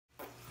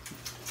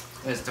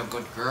is the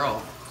good girl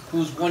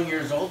who's 1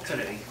 year old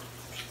today.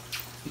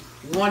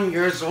 1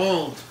 year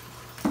old.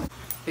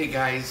 Hey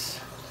guys,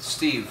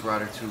 Steve,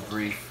 Rotter Tube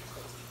Reef.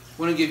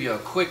 I want to give you a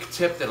quick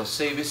tip that'll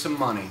save you some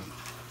money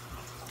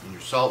in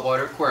your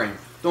saltwater aquarium.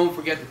 Don't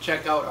forget to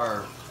check out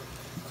our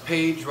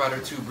page,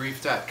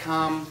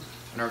 RotterTubeReef.com,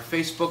 and our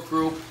Facebook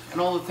group, and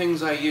all the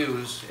things I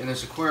use in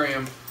this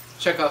aquarium.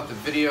 Check out the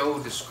video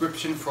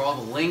description for all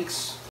the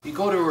links. You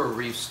go to a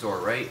reef store,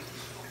 right?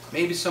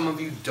 Maybe some of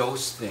you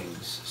dose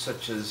things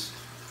such as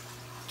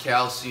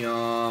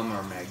calcium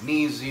or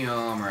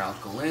magnesium or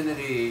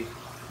alkalinity.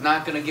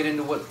 Not going to get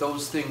into what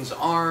those things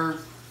are,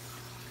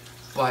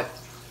 but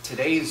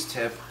today's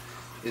tip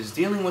is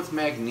dealing with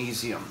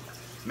magnesium.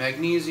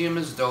 Magnesium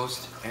is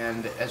dosed,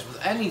 and as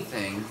with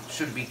anything,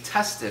 should be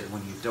tested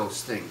when you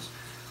dose things.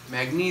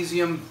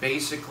 Magnesium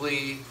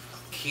basically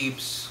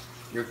keeps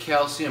your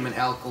calcium and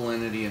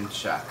alkalinity in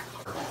check.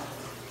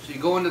 So you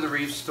go into the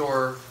reef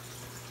store,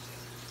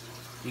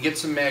 you get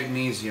some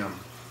magnesium.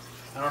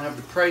 I don't have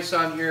the price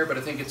on here, but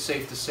I think it's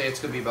safe to say it's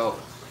going to be about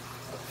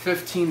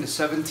 $15 to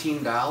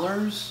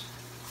 $17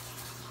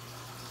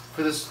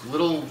 for this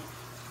little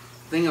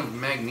thing of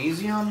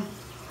magnesium.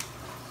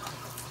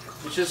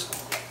 It's just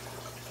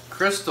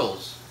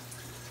crystals.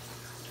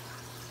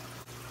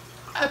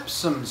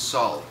 Epsom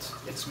salt.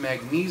 It's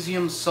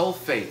magnesium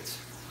sulfate.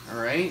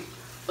 Alright?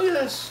 Look at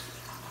this.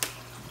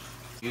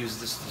 Use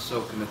this to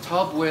soak in the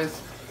tub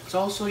with. It's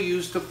also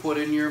used to put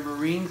in your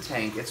marine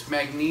tank. It's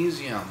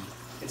magnesium.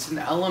 It's an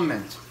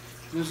element.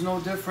 There's no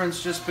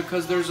difference just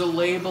because there's a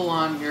label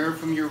on here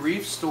from your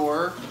reef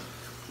store.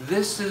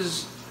 This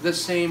is the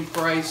same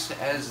price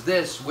as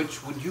this.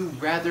 Which would you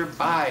rather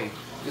buy?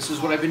 This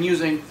is what I've been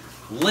using.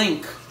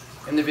 Link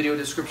in the video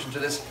description to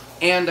this,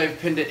 and I've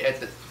pinned it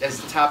at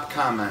as the top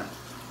comment.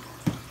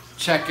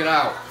 Check it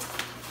out.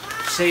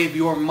 Save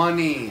your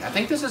money. I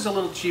think this is a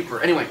little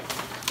cheaper. Anyway,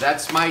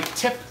 that's my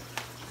tip.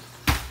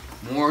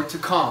 More to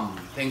come.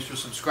 Thanks for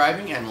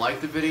subscribing and like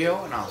the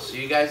video, and I'll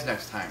see you guys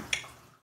next time.